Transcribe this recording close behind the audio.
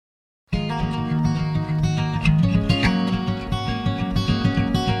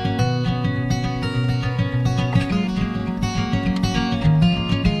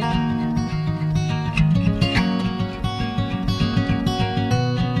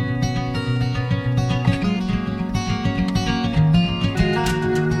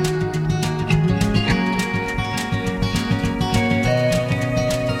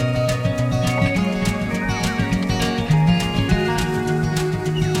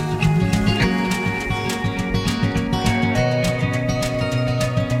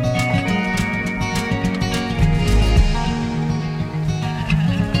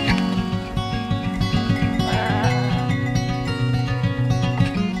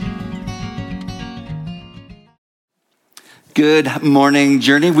Good morning,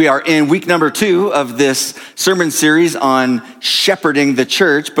 Journey. We are in week number 2 of this sermon series on shepherding the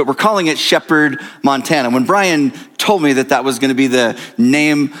church, but we're calling it Shepherd Montana. When Brian told me that was going to be the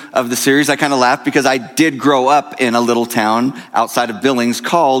name of the series, I kind of laughed because I did grow up in a little town outside of Billings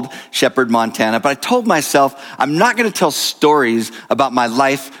called Shepherd, Montana. But I told myself I'm not going to tell stories about my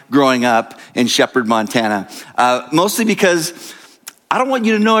life growing up in Shepherd, Montana, mostly because I don't want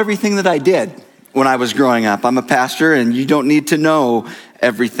you to know everything that I did when I was growing up. I'm a pastor and you don't need to know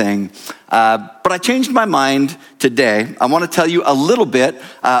everything. But I changed my mind today. I want to tell you a little bit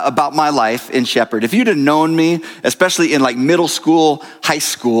about my life in Shepherd. If you'd have known me, especially in like middle school, high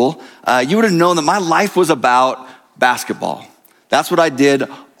school, you would have known that my life was about basketball. That's what I did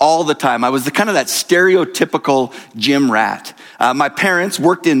all the time. I was the kind of that stereotypical gym rat. My parents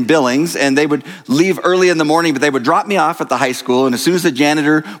worked in Billings and they would leave early in the morning, but they would drop me off at the high school. And as soon as the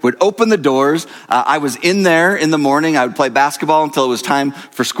janitor would open the doors, I was in there in the morning. I would play basketball until it was time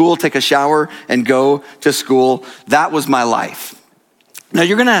for school, take a shower and go to school. That was my life. Now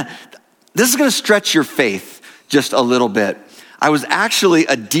this is going to stretch your faith just a little bit. I was actually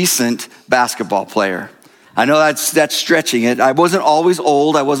a decent basketball player. I know that's stretching it. I wasn't always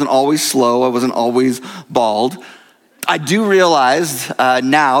old. I wasn't always slow. I wasn't always bald. I do realize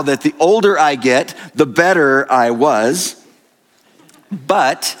now that the older I get, the better I was.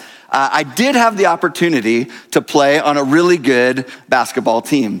 But I did have the opportunity to play on a really good basketball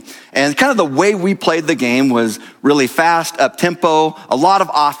team. And kind of the way we played the game was really fast, up-tempo, a lot of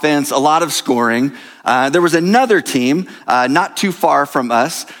offense, a lot of scoring. There was another team not too far from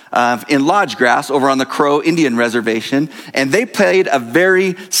us in Lodge Grass over on the Crow Indian Reservation, and they played a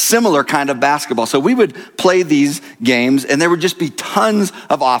very similar kind of basketball. So we would play these games, and there would just be tons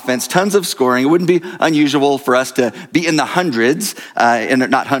of offense, tons of scoring. It wouldn't be unusual for us to be in the hundreds,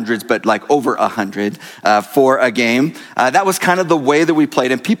 not hundreds, but like over 100 for a game. That was kind of the way that we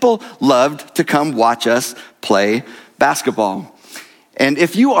played, and people loved to come watch us play basketball. And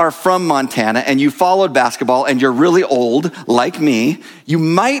if you are from Montana and you followed basketball and you're really old like me, you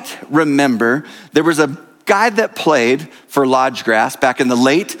might remember there was a guy that played for Lodge Grass back in the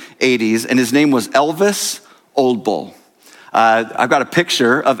late 80s, and his name was Elvis Oldbull. I've got a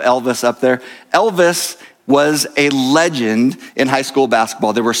picture of Elvis up there. Elvis was a legend in high school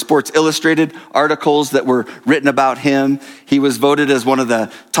basketball. There were Sports Illustrated articles that were written about him. He was voted as one of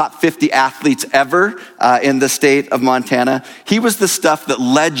the top 50 athletes ever in the state of Montana. He was the stuff that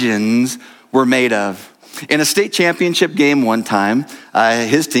legends were made of. In a state championship game one time,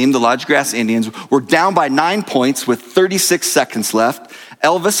 his team, the Lodge Grass Indians, were down by 9 points with 36 seconds left.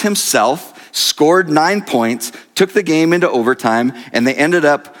 Elvis himself scored 9 points, took the game into overtime, and they ended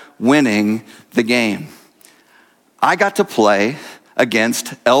up winning the game. I got to play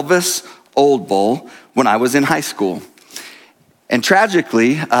against Elvis Oldbull when I was in high school. And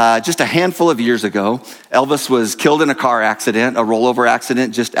tragically, just a handful of years ago, Elvis was killed in a car accident, a rollover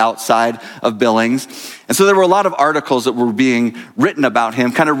accident just outside of Billings. And so there were a lot of articles that were being written about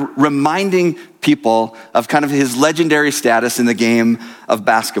him, kind of reminding people of kind of his legendary status in the game of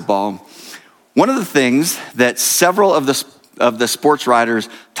basketball. One of the things that several of the sports writers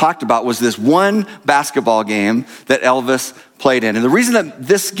talked about was this one basketball game that Elvis played in. And the reason that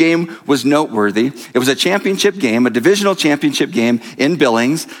this game was noteworthy, it was a championship game, a divisional championship game in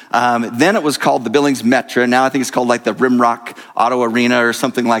Billings. Then it was called the Billings Metra. Now I think it's called like the Rimrock Auto Arena or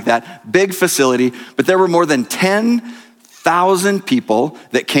something like that. Big facility. But there were more than 10,000 people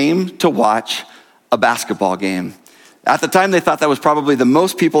that came to watch a basketball game. At the time, they thought that was probably the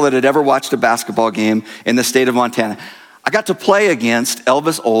most people that had ever watched a basketball game in the state of Montana. I got to play against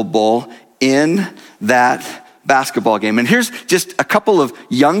Elvis Oldbull in that basketball game. And here's just a couple of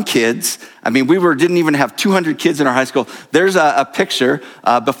young kids. I mean, didn't even have 200 kids in our high school. There's a picture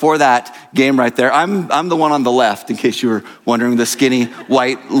before that game right there. I'm the one on the left, in case you were wondering, the skinny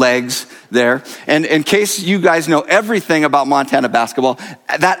white legs there. And in case you guys know everything about Montana basketball,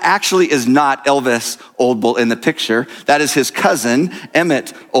 that actually is not Elvis Oldbull in the picture. That is his cousin,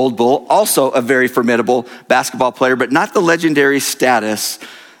 Emmett Oldbull, also a very formidable basketball player, but not the legendary status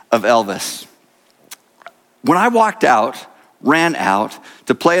of Elvis. When I ran out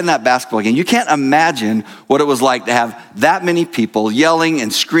to play in that basketball game, you can't imagine what it was like to have that many people yelling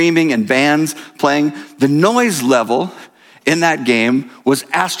and screaming and bands playing. The noise level in that game was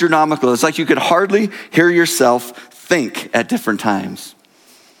astronomical. It's like you could hardly hear yourself think at different times.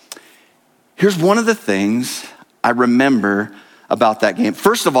 Here's one of the things I remember about that game.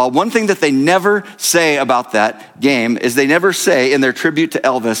 First of all, one thing that they never say about that game is they never say in their tribute to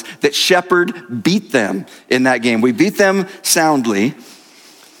Elvis that Shepherd beat them in that game. We beat them soundly.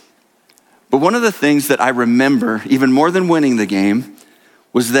 But one of the things that I remember, even more than winning the game,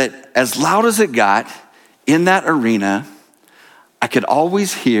 was that as loud as it got in that arena, I could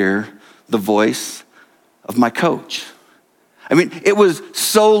always hear the voice of my coach. I mean, it was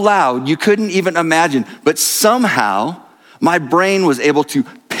so loud, you couldn't even imagine. But somehow, my brain was able to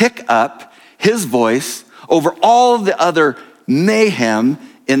pick up his voice over all the other mayhem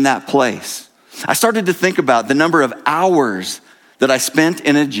in that place. I started to think about the number of hours that I spent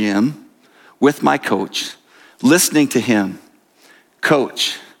in a gym with my coach, listening to him.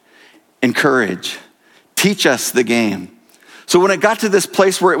 Coach, encourage, teach us the game. So when it got to this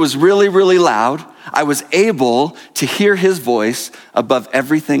place where it was really, really loud, I was able to hear his voice above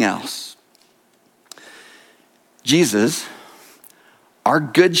everything else. Jesus, our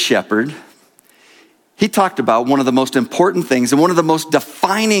good shepherd, he talked about one of the most important things and one of the most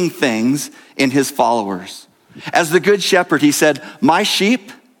defining things in his followers. As the good shepherd, he said, my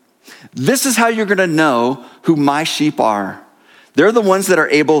sheep, this is how you're going to know who my sheep are. They're the ones that are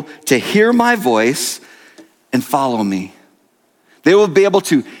able to hear my voice and follow me. They will be able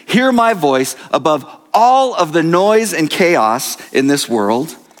to hear my voice above all of the noise and chaos in this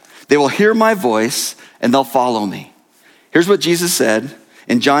world. They will hear my voice and they'll follow me. Here's what Jesus said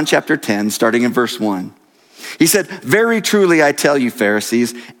in John chapter 10, starting in verse 1. He said, very truly I tell you,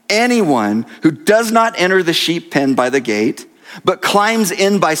 Pharisees, anyone who does not enter the sheep pen by the gate, but climbs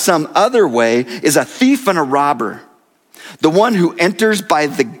in by some other way is a thief and a robber. The one who enters by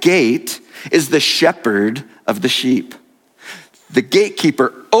the gate is the shepherd of the sheep. The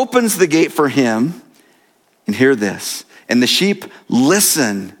gatekeeper opens the gate for him, and hear this, and the sheep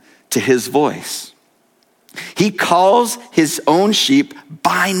listen to his voice. He calls his own sheep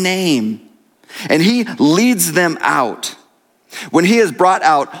by name, and he leads them out. When he has brought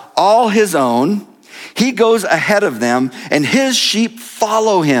out all his own, he goes ahead of them, and his sheep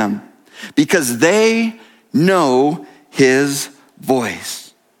follow him because they know his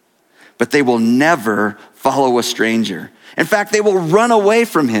voice. But they will never follow a stranger. In fact, they will run away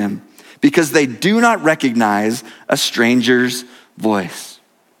from him because they do not recognize a stranger's voice.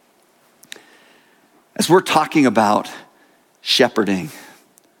 As we're talking about shepherding,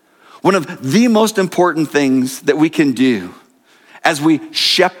 one of the most important things that we can do as we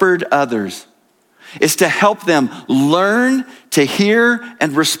shepherd others is to help them learn to hear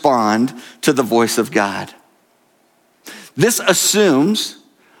and respond to the voice of God. This assumes,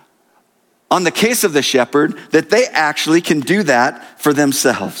 on the case of the shepherd, that they actually can do that for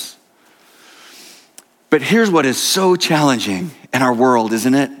themselves. But here's what is so challenging in our world,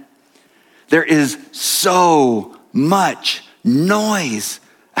 isn't it? There is so much noise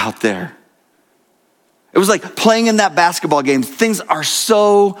out there. It was like playing in that basketball game. Things are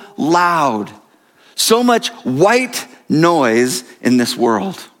so loud. So much white noise in this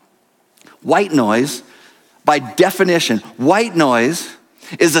world. White noise, by definition, white noise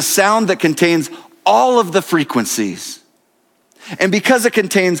is a sound that contains all of the frequencies. And because it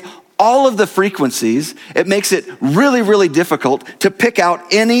contains all of the frequencies, it makes it really, really difficult to pick out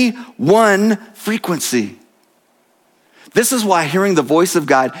any one frequency. This is why hearing the voice of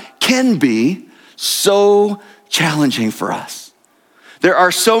God can be so challenging for us. There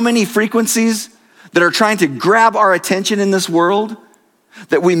are so many frequencies that are trying to grab our attention in this world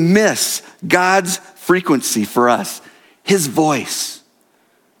that we miss God's frequency for us, his voice.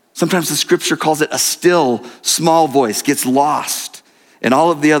 Sometimes the scripture calls it a still, small voice, gets lost in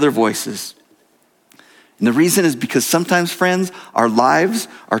all of the other voices. And the reason is because sometimes, friends, our lives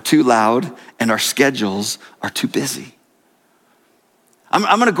are too loud and our schedules are too busy. I'm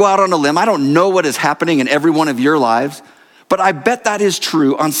going to go out on a limb. I don't know what is happening in every one of your lives, but I bet that is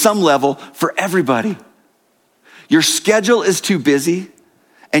true on some level for everybody. Your schedule is too busy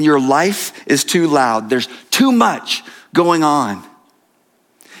and your life is too loud. There's too much going on.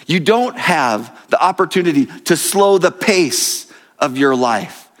 You don't have the opportunity to slow the pace of your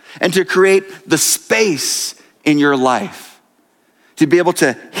life and to create the space in your life to be able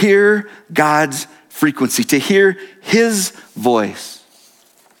to hear God's frequency, to hear his voice.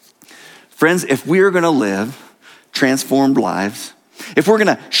 Friends, if we are going to live transformed lives, if we're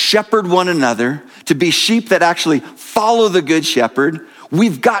going to shepherd one another to be sheep that actually follow the good shepherd,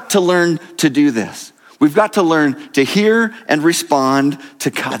 we've got to learn to do this. We've got to learn to hear and respond to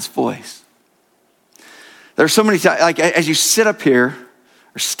God's voice. There are so many times, like as you sit up here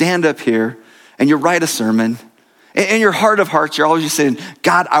or stand up here and you write a sermon, in your heart of hearts, you're always just saying,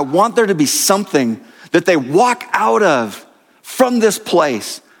 God, I want there to be something that they walk out of from this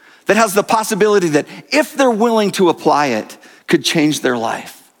place that has the possibility that if they're willing to apply it, could change their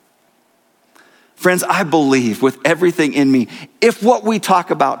life. Friends, I believe with everything in me, if what we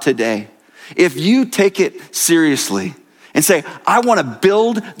talk about today if you take it seriously and say, I want to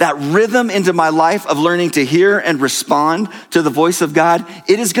build that rhythm into my life of learning to hear and respond to the voice of God,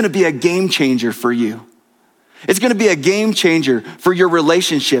 it is going to be a game changer for you. It's going to be a game changer for your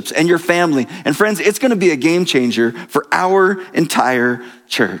relationships and your family. And friends, it's going to be a game changer for our entire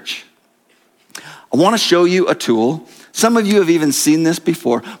church. I want to show you a tool. Some of you have even seen this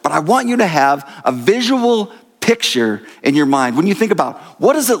before, but I want you to have a visual picture in your mind. When you think about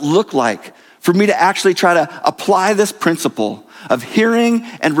what does it look like for me to actually try to apply this principle of hearing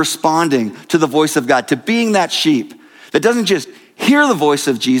and responding to the voice of God, to being that sheep that doesn't just hear the voice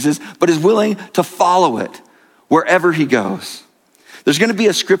of Jesus, but is willing to follow it wherever he goes. There's going to be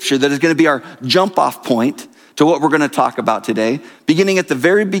a scripture that is going to be our jump off point to what we're going to talk about today, beginning at the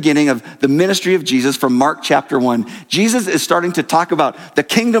very beginning of the ministry of Jesus from Mark chapter 1. Jesus is starting to talk about the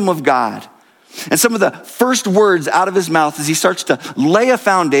kingdom of God. And some of the first words out of his mouth as he starts to lay a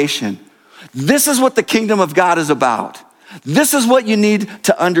foundation. This is what the kingdom of God is about. This is what you need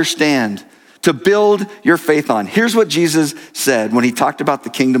to understand to build your faith on. Here's what Jesus said when he talked about the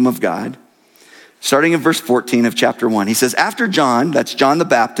kingdom of God. Starting in verse 14 of chapter 1, he says, after John, that's John the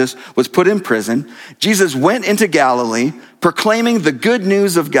Baptist, was put in prison, Jesus went into Galilee proclaiming the good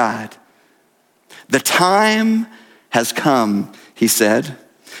news of God. The time has come, he said.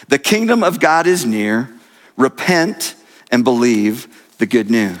 The kingdom of God is near. Repent and believe the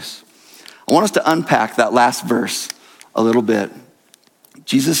good news. I want us to unpack that last verse a little bit.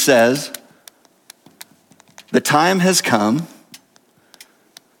 Jesus says, the time has come.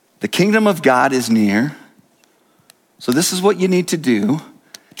 The kingdom of God is near. So this is what you need to do.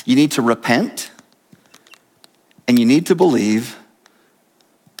 You need to repent and you need to believe.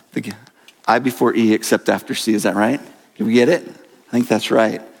 I before E except after C, is that right? Did we get it? I think that's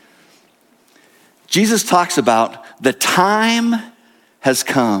right. Jesus talks about the time has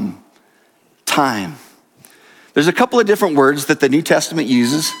come. Time. There's a couple of different words that the New Testament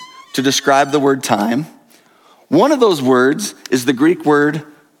uses to describe the word time. One of those words is the Greek word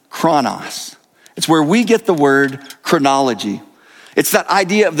chronos. It's where we get the word chronology. It's that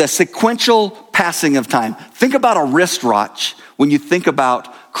idea of the sequential passing of time. Think about a wristwatch when you think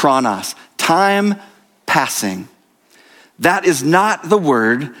about chronos, time passing. That is not the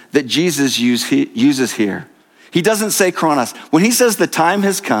word that Jesus uses here. He doesn't say chronos. When he says the time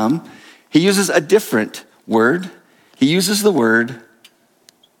has come, he uses a different word. He uses the word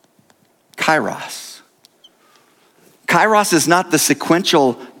kairos. Kairos is not the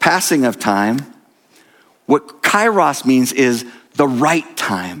sequential passing of time. What kairos means is the right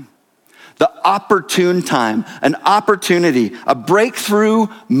time, the opportune time, an opportunity, a breakthrough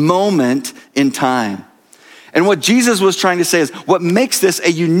moment in time. And what Jesus was trying to say is what makes this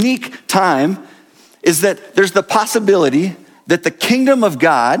a unique time is that there's the possibility that the kingdom of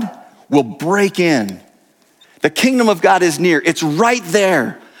God will break in. The kingdom of God is near. It's right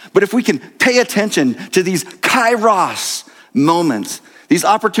there. But if we can pay attention to these kairos moments, these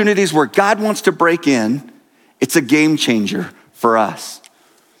opportunities where God wants to break in, it's a game changer for us.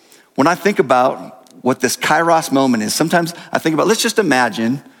 When I think about what this kairos moment is, sometimes I think about, let's just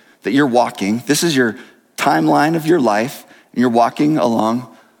imagine that you're walking. This is your timeline of your life, and you're walking along.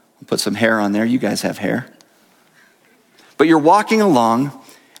 I'll put some hair on there. You guys have hair. But you're walking along,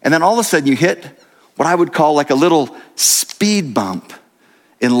 and then all of a sudden you hit what I would call like a little speed bump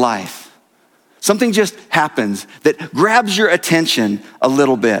in life. Something just happens that grabs your attention a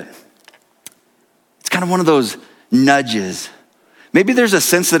little bit. It's kind of one of those nudges. Maybe there's a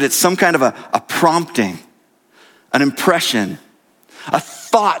sense that it's some kind of a prompting, an impression, a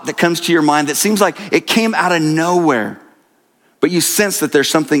thought that comes to your mind that seems like it came out of nowhere, but you sense that there's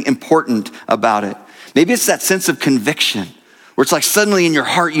something important about it. Maybe it's that sense of conviction where it's like suddenly in your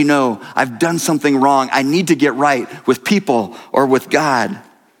heart, you know, I've done something wrong. I need to get right with people or with God.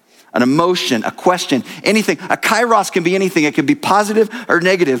 An emotion, a question, anything. A kairos can be anything. It can be positive or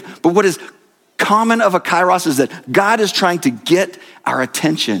negative. But what is common of a kairos is that God is trying to get our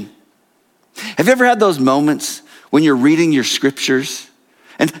attention. Have you ever had those moments when you're reading your scriptures?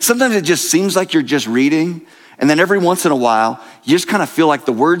 And sometimes it just seems like you're just reading. And then every once in a while, you just kind of feel like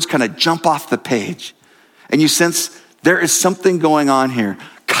the words kind of jump off the page. And you sense there is something going on here.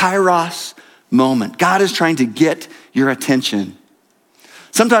 Kairos moment. God is trying to get your attention.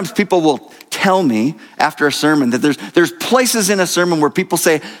 Sometimes people will tell me after a sermon that there's places in a sermon where people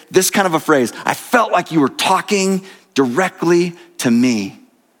say this kind of a phrase, I felt like you were talking directly to me.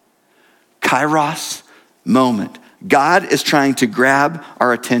 Kairos moment. God is trying to grab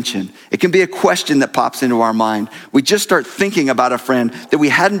our attention. It can be a question that pops into our mind. We just start thinking about a friend that we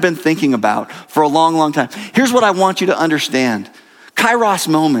hadn't been thinking about for a long, long time. Here's what I want you to understand. Kairos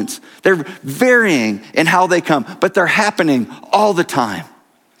moments. They're varying in how they come, but they're happening all the time.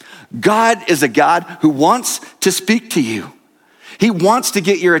 God is a God who wants to speak to you. He wants to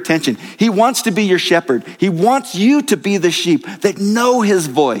get your attention. He wants to be your shepherd. He wants you to be the sheep that know his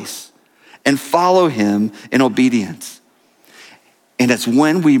voice and follow him in obedience. And it's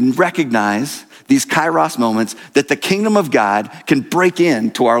when we recognize these Kairos moments that the kingdom of God can break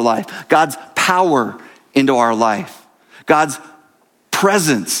into our life. God's power into our life. God's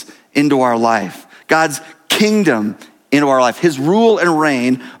presence into our life. God's kingdom into our life. His rule and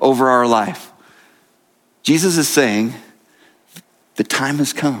reign over our life. Jesus is saying, the time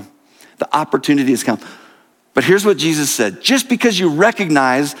has come. The opportunity has come. But here's what Jesus said. Just because you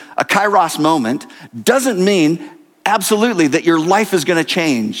recognize a Kairos moment doesn't mean absolutely that your life is going to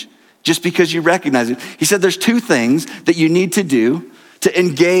change just because you recognize it. He said there's two things that you need to do to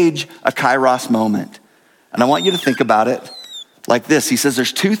engage a Kairos moment. And I want you to think about it like this. He says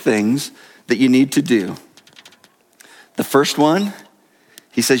there's two things that you need to do. The first one,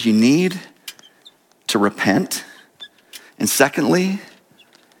 he says you need to repent. And secondly,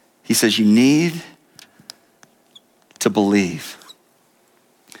 he says you need to believe.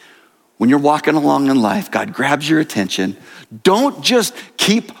 When you're walking along in life, God grabs your attention. Don't just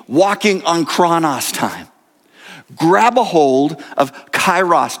keep walking on Chronos time. Grab a hold of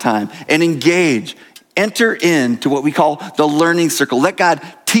Kairos time and engage. Enter into what we call the learning circle. Let God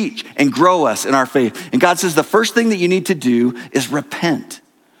teach and grow us in our faith. And God says the first thing that you need to do is repent.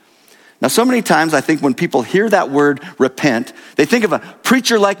 Now, so many times I think when people hear that word repent, they think of a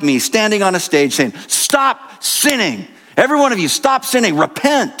preacher like me standing on a stage saying, stop sinning. Every one of you, stop sinning,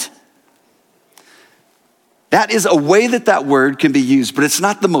 repent. That is a way that word can be used, but it's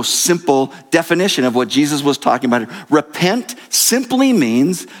not the most simple definition of what Jesus was talking about. Repent simply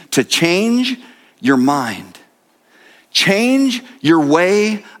means to change your mind. Change your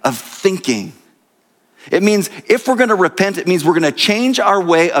way of thinking. It means if we're going to repent, it means we're going to change our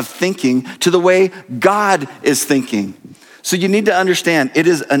way of thinking to the way God is thinking. So you need to understand it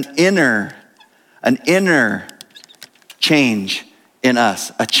is an inner change in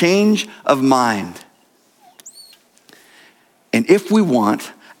us, a change of mind. And if we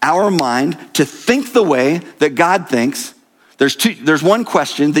want our mind to think the way that God thinks, there's one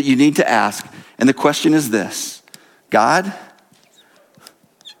question that you need to ask, and the question is this: God,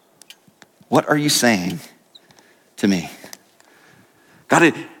 what are you saying to me?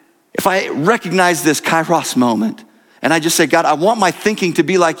 God, if I recognize this Kairos moment, and I just say, God, I want my thinking to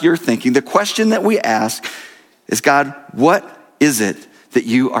be like your thinking, the question that we ask is, God, what is it that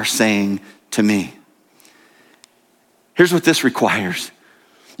you are saying to me? Here's what this requires.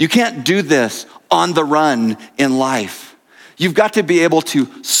 You can't do this on the run in life. You've got to be able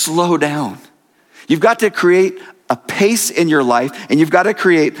to slow down. You've got to create a pace in your life, and you've got to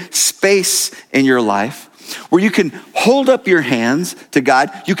create space in your life where you can hold up your hands to God.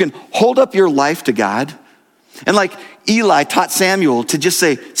 You can hold up your life to God. And like Eli taught Samuel to just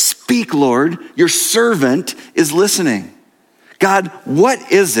say, speak, Lord, your servant is listening. God,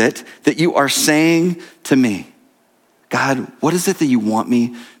 what is it that you are saying to me? God, what is it that you want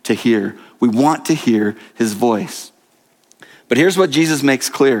me to hear? We want to hear his voice. But here's what Jesus makes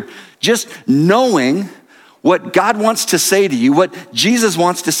clear. Just knowing what God wants to say to you, what Jesus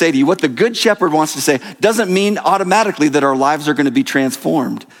wants to say to you, what the Good Shepherd wants to say, doesn't mean automatically that our lives are going to be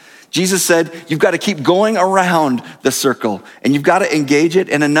transformed. Jesus said, you've got to keep going around the circle, and you've got to engage it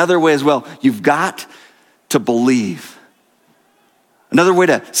in another way as well. You've got to believe. Another way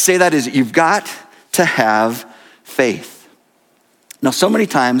to say that is you've got to have faith. Now, so many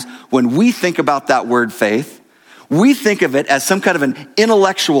times when we think about that word faith, we think of it as some kind of an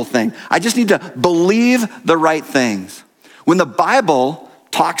intellectual thing. I just need to believe the right things. When the Bible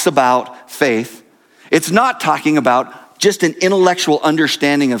talks about faith, it's not talking about just an intellectual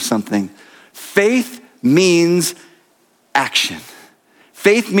understanding of something. Faith means action.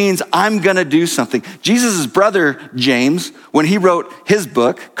 Faith means I'm gonna do something. Jesus' brother, James, when he wrote his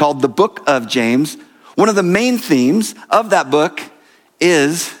book called the Book of James, one of the main themes of that book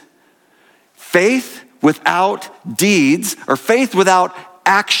is faith without deeds, or faith without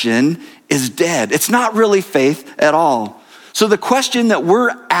action, is dead. It's not really faith at all. So the question that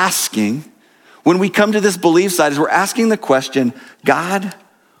we're asking when we come to this belief side is we're asking the question, God,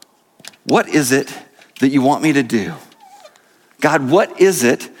 what is it that you want me to do? God, what is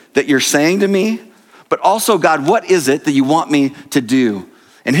it that you're saying to me? But also, God, what is it that you want me to do?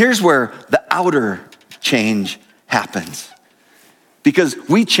 And here's where the outer change happens. Because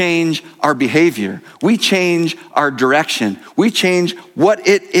we change our behavior. We change our direction. We change what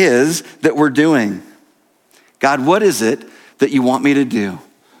it is that we're doing. God, what is it that you want me to do?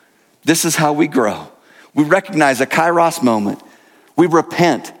 This is how we grow. We recognize a kairos moment. We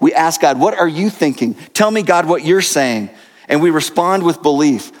repent. We ask God, what are you thinking? Tell me, God, what you're saying. And we respond with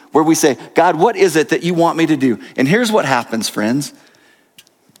belief, where we say, God, what is it that you want me to do? And here's what happens, friends.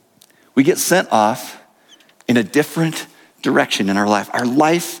 We get sent off in a different direction in our life. Our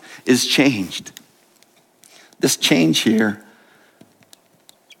life is changed. This change here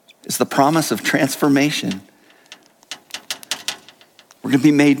is the promise of transformation. We're going to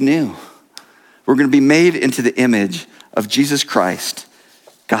be made new. We're going to be made into the image of Jesus Christ,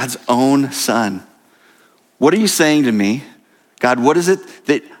 God's own Son. What are you saying to me? God, what is it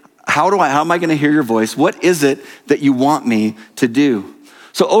that, how am I going to hear your voice? What is it that you want me to do?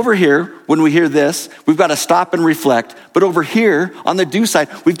 So over here, when we hear this, we've got to stop and reflect. But over here on the do side,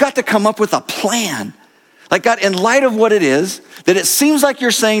 we've got to come up with a plan. Like, God, in light of what it is that it seems like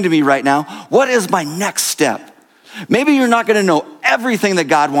you're saying to me right now, what is my next step? Maybe you're not going to know everything that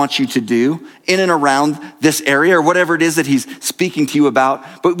God wants you to do in and around this area or whatever it is that he's speaking to you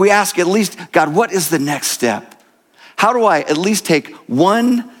about. But we ask at least, God, what is the next step? How do I at least take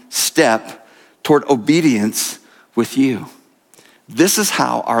one step toward obedience with you? This is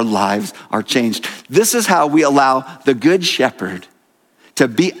how our lives are changed. This is how we allow the Good Shepherd to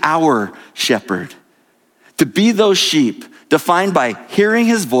be our shepherd, to be those sheep defined by hearing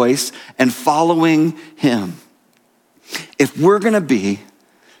his voice and following him. If we're going to be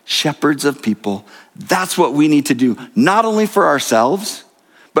shepherds of people, that's what we need to do, not only for ourselves,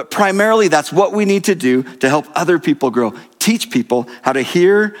 but primarily that's what we need to do to help other people grow. Teach people how to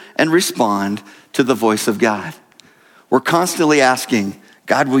hear and respond to the voice of God. We're constantly asking,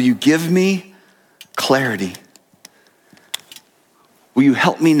 God, will you give me clarity? Will you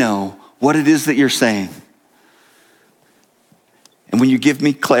help me know what it is that you're saying? And when you give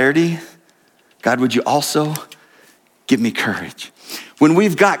me clarity, God, would you also give me courage? When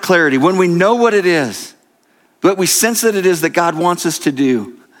we've got clarity, when we know what it is, but we sense that it is that God wants us to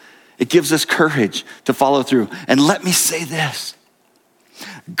do, it gives us courage to follow through. And let me say this.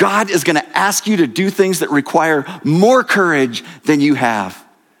 God is going to ask you to do things that require more courage than you have.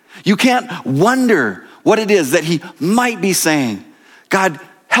 You can't wonder what it is that he might be saying. God,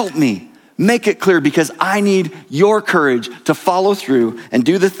 help me. Make it clear, because I need your courage to follow through and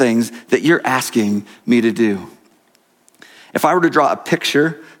do the things that you're asking me to do. If I were to draw a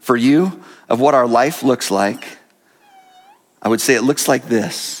picture for you of what our life looks like, I would say it looks like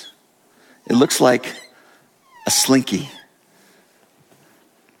this. It looks like a slinky.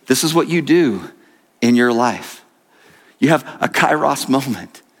 This is what you do in your life. You have a kairos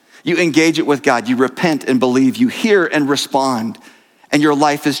moment. You engage it with God. You repent and believe. You hear and respond. And your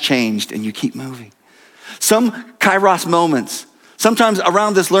life is changed and you keep moving. Some kairos moments, sometimes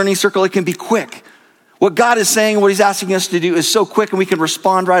around this learning circle, it can be quick. What God is saying and what he's asking us to do is so quick and we can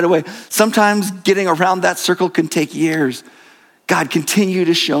respond right away. Sometimes getting around that circle can take years. God, continue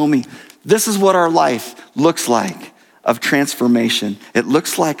to show me. This is what our life looks like of transformation. It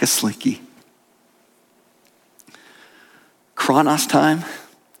looks like a slinky. Chronos time,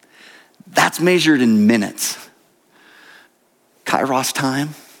 that's measured in minutes. Kairos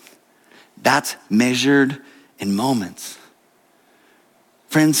time, that's measured in moments.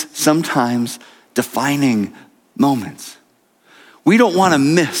 Friends, sometimes defining moments. We don't want to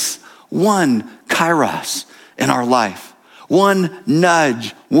miss one kairos in our life, one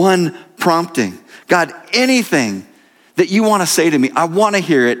nudge, one prompting. God, anything that you want to say to me, I want to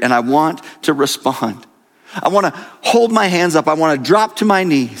hear it and I want to respond. I want to hold my hands up. I want to drop to my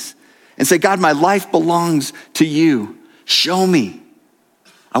knees and say, God, my life belongs to you. Show me.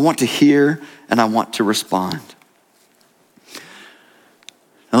 I want to hear and I want to respond.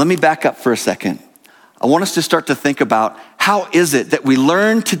 Now let me back up for a second. I want us to start to think about how is it that we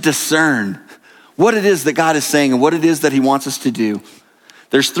learn to discern what it is that God is saying and what it is that he wants us to do.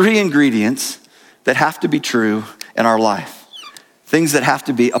 There's 3 ingredients that have to be true in our life. Things that have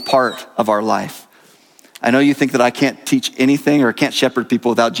to be a part of our life. I know you think that I can't teach anything or can't shepherd people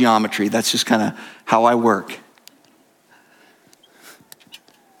without geometry. That's just kind of how I work.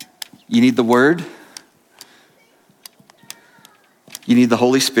 You need the Word. You need the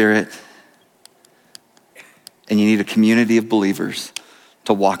Holy Spirit. And you need a community of believers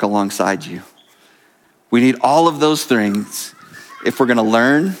to walk alongside you. We need all of those things if we're going to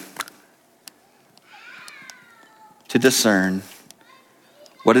learn to discern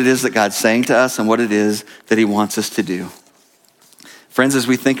what it is that God's saying to us and what it is that he wants us to do. Friends, as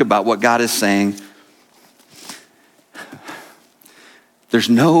we think about what God is saying, there's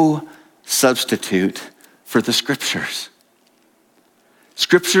no substitute for the scriptures.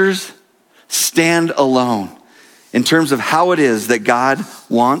 Scriptures stand alone. in terms of how it is that God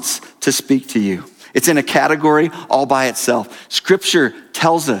wants to speak to you. It's in a category all by itself. Scripture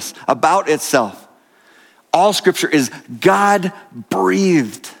tells us about itself. All Scripture is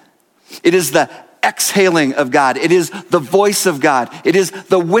God-breathed. It is the exhaling of God. It is the voice of God. It is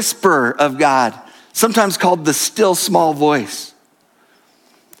the whisper of God, sometimes called the still small voice.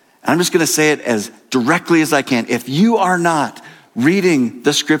 And I'm just going to say it as directly as I can. If you are not reading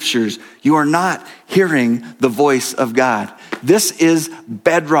the Scriptures, you are not hearing the voice of God. This is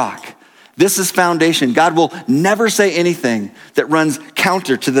bedrock. This is foundation. God will never say anything that runs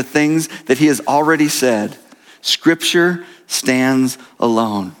counter to the things that he has already said. Scripture stands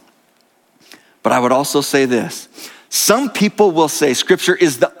alone. But I would also say this. Some people will say Scripture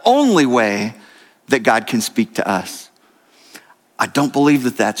is the only way that God can speak to us. I don't believe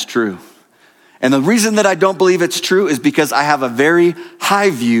that that's true. And the reason that I don't believe it's true is because I have a very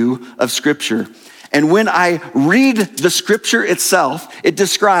high view of Scripture. And when I read the Scripture itself, it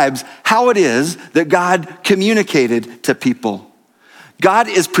describes how it is that God communicated to people. God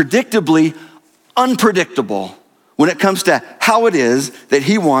is predictably unpredictable when it comes to how it is that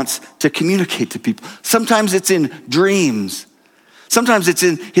he wants to communicate to people. Sometimes it's in dreams. Sometimes it's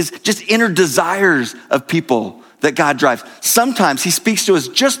in his just inner desires of people that God drives. Sometimes he speaks to us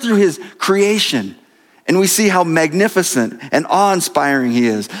just through his creation, and we see how magnificent and awe-inspiring he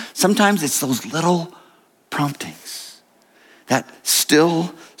is. Sometimes it's those little promptings, that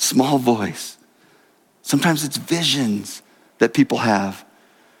still small voice. Sometimes it's visions that people have.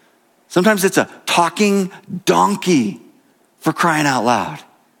 Sometimes it's a talking donkey, for crying out loud.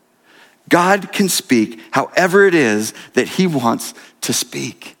 God can speak however it is that he wants to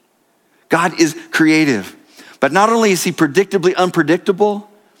speak. God is creative. But not only is he predictably unpredictable,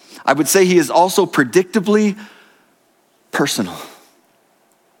 I would say he is also predictably personal.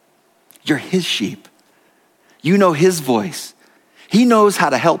 You're his sheep. You know his voice. He knows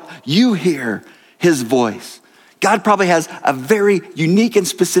how to help you hear his voice. God probably has a very unique and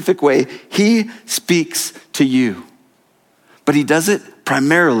specific way he speaks to you. But he does it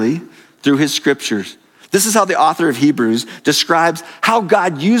primarily through his scriptures. This is how the author of Hebrews describes how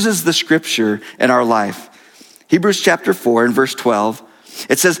God uses the scripture in our life. Hebrews chapter 4 and verse 12,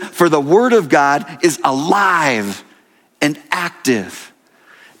 it says, "For the word of God is alive and active."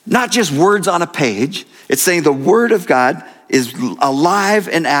 Not just words on a page. It's saying the word of God is alive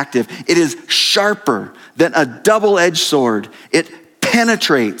and active. It is sharper than a double-edged sword. It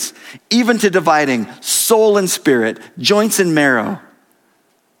penetrates even to dividing soul and spirit, joints and marrow.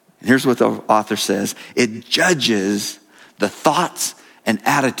 And here's what the author says. It judges the thoughts and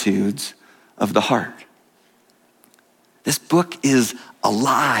attitudes of the heart. This book is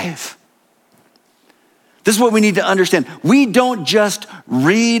alive. This is what we need to understand. We don't just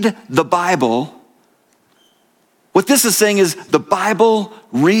read the Bible. What this is saying is the Bible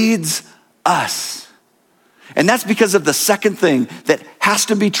reads us. And that's because of the second thing that has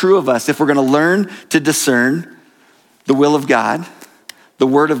to be true of us if we're going to learn to discern the will of God, the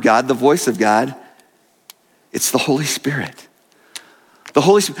word of God, the voice of God. It's the Holy Spirit. The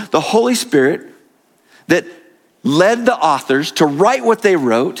Holy Spirit that led the authors to write what they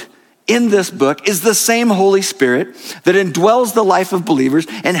wrote in this book is the same Holy Spirit that indwells the life of believers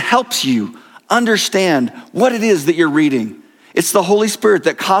and helps you understand what it is that you're reading. It's the Holy Spirit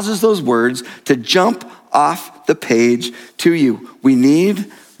that causes those words to jump off the page to you. We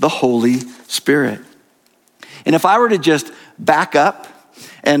need the Holy Spirit. And if I were to just back up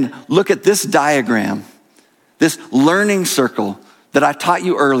and look at this diagram, this learning circle that I taught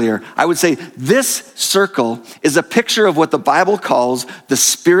you earlier, I would say this circle is a picture of what the Bible calls the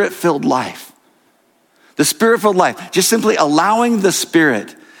Spirit-filled life. The Spirit-filled life, just simply allowing the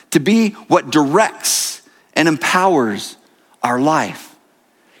Spirit to be what directs and empowers our life.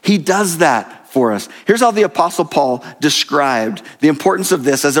 He does that for us. Here's how the Apostle Paul described the importance of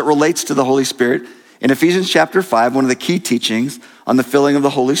this as it relates to the Holy Spirit. In Ephesians chapter 5, one of the key teachings on the filling of the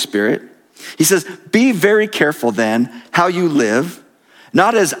Holy Spirit, he says, "Be very careful then how you live,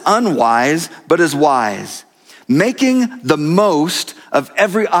 not as unwise, but as wise, making the most of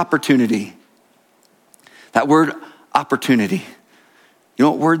every opportunity." That word opportunity. You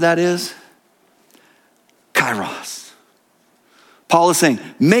know what word that is? Kairos. Paul is saying,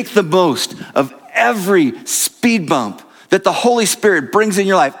 make the most of every speed bump that the Holy Spirit brings in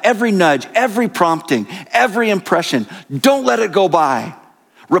your life, every nudge, every prompting, every impression. Don't let it go by.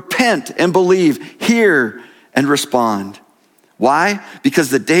 Repent and believe, hear and respond. Why? Because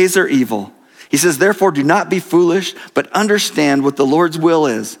the days are evil. He says, therefore, do not be foolish, but understand what the Lord's will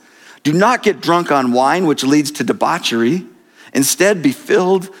is. Do not get drunk on wine, which leads to debauchery. Instead, be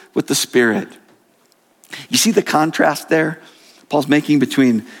filled with the Spirit. You see the contrast there Paul's making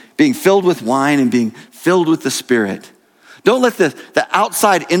between being filled with wine and being filled with the Spirit. Don't let the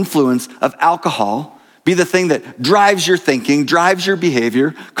outside influence of alcohol be the thing that drives your thinking, drives your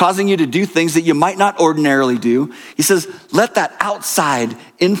behavior, causing you to do things that you might not ordinarily do. He says, let that outside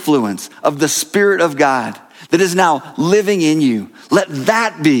influence of the Spirit of God that is now living in you, let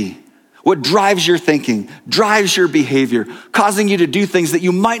that be what drives your thinking, drives your behavior, causing you to do things that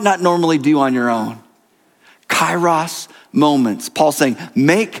you might not normally do on your own. Kairos moments. Paul's saying,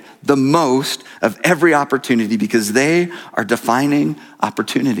 make the most of every opportunity because they are defining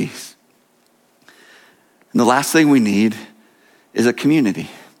opportunities. And the last thing we need is a community.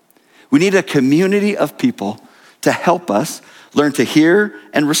 We need a community of people to help us learn to hear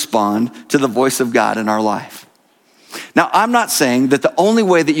and respond to the voice of God in our life. Now, I'm not saying that the only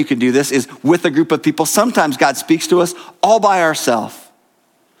way that you can do this is with a group of people. Sometimes God speaks to us all by ourselves.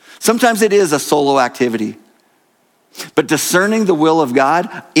 Sometimes it is a solo activity. But discerning the will of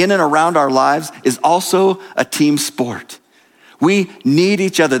God in and around our lives is also a team sport. We need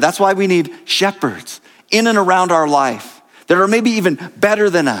each other. That's why we need shepherds in and around our life that are maybe even better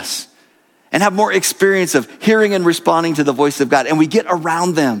than us and have more experience of hearing and responding to the voice of God. And we get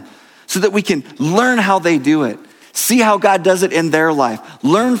around them so that we can learn how they do it, see how God does it in their life,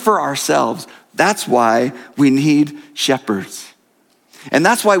 learn for ourselves. That's why we need shepherds. And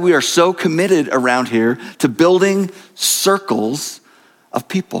that's why we are so committed around here to building circles of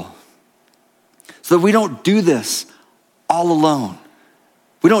people. So that we don't do this all alone.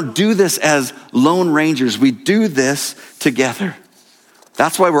 We don't do this as lone rangers. We do this together.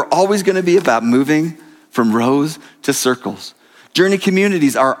 That's why we're always going to be about moving from rows to circles. Journey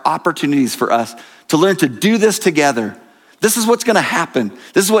communities are opportunities for us to learn to do this together. This is what's going to happen.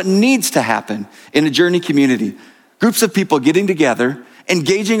 This is what needs to happen in a journey community. Groups of people getting together,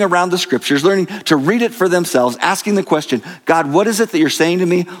 engaging around the scriptures, learning to read it for themselves, asking the question, God, what is it that you're saying to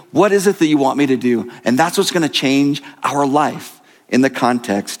me? What is it that you want me to do? And that's what's going to change our life in the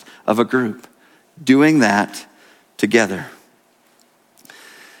context of a group. Doing that together.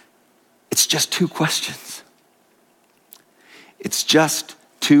 It's just 2 questions. It's just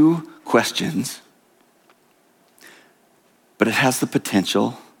 2 questions. But it has the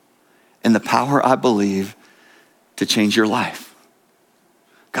potential and the power, I believe, to change your life.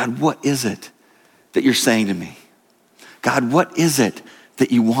 God, what is it that you're saying to me? God, what is it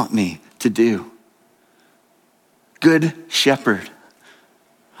that you want me to do? Good shepherd,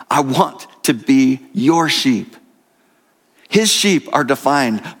 I want to be your sheep. His sheep are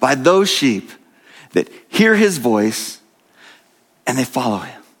defined by those sheep that hear his voice and they follow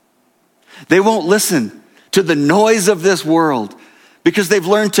him. They won't listen to the noise of this world because they've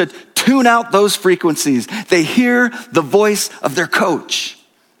learned to tune out those frequencies. They hear the voice of their coach.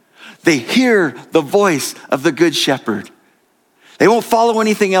 They hear the voice of the good shepherd. They won't follow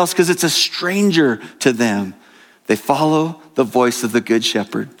anything else because it's a stranger to them. They follow the voice of the good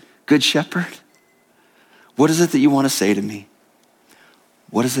shepherd. Good shepherd, what is it that you want to say to me?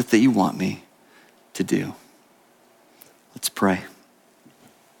 What is it that you want me to do? Let's pray.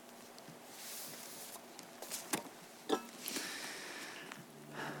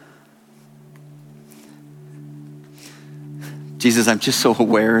 Jesus, I'm just so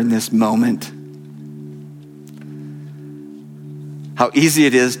aware in this moment how easy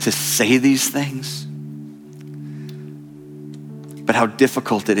it is to say these things, but how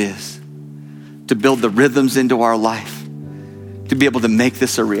difficult it is to build the rhythms into our life, to be able to make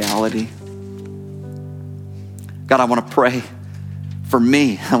this a reality. God, I want to pray for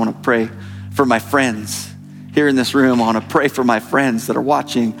me. I want to pray for my friends here in this room. I want to pray for my friends that are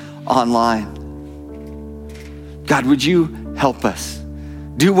watching online. God, would you help us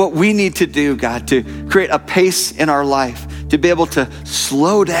do what we need to do, God, to create a pace in our life, to be able to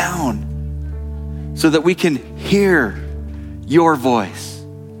slow down so that we can hear your voice.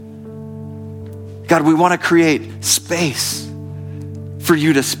 God, we want to create space for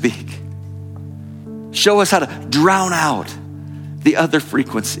you to speak. Show us how to drown out the other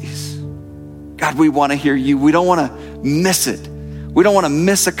frequencies. God, we want to hear you. We don't want to miss it. We don't want to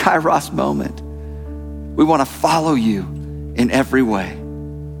miss a Kairos moment. We want to follow you in every way.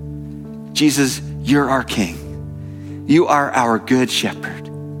 Jesus, you're our King. You are our good shepherd.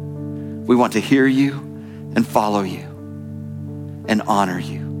 We want to hear you and follow you and honor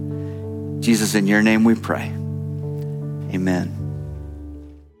you. Jesus, in your name we pray. Amen.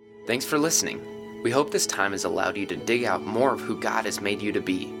 Thanks for listening. We hope this time has allowed you to dig out more of who God has made you to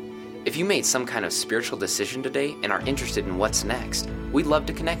be. If you made some kind of spiritual decision today and are interested in what's next, we'd love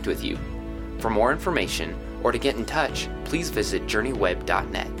to connect with you. For more information or to get in touch, please visit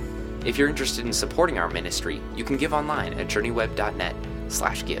journeyweb.net. If you're interested in supporting our ministry, you can give online at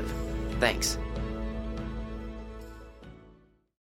journeyweb.net/give. Thanks.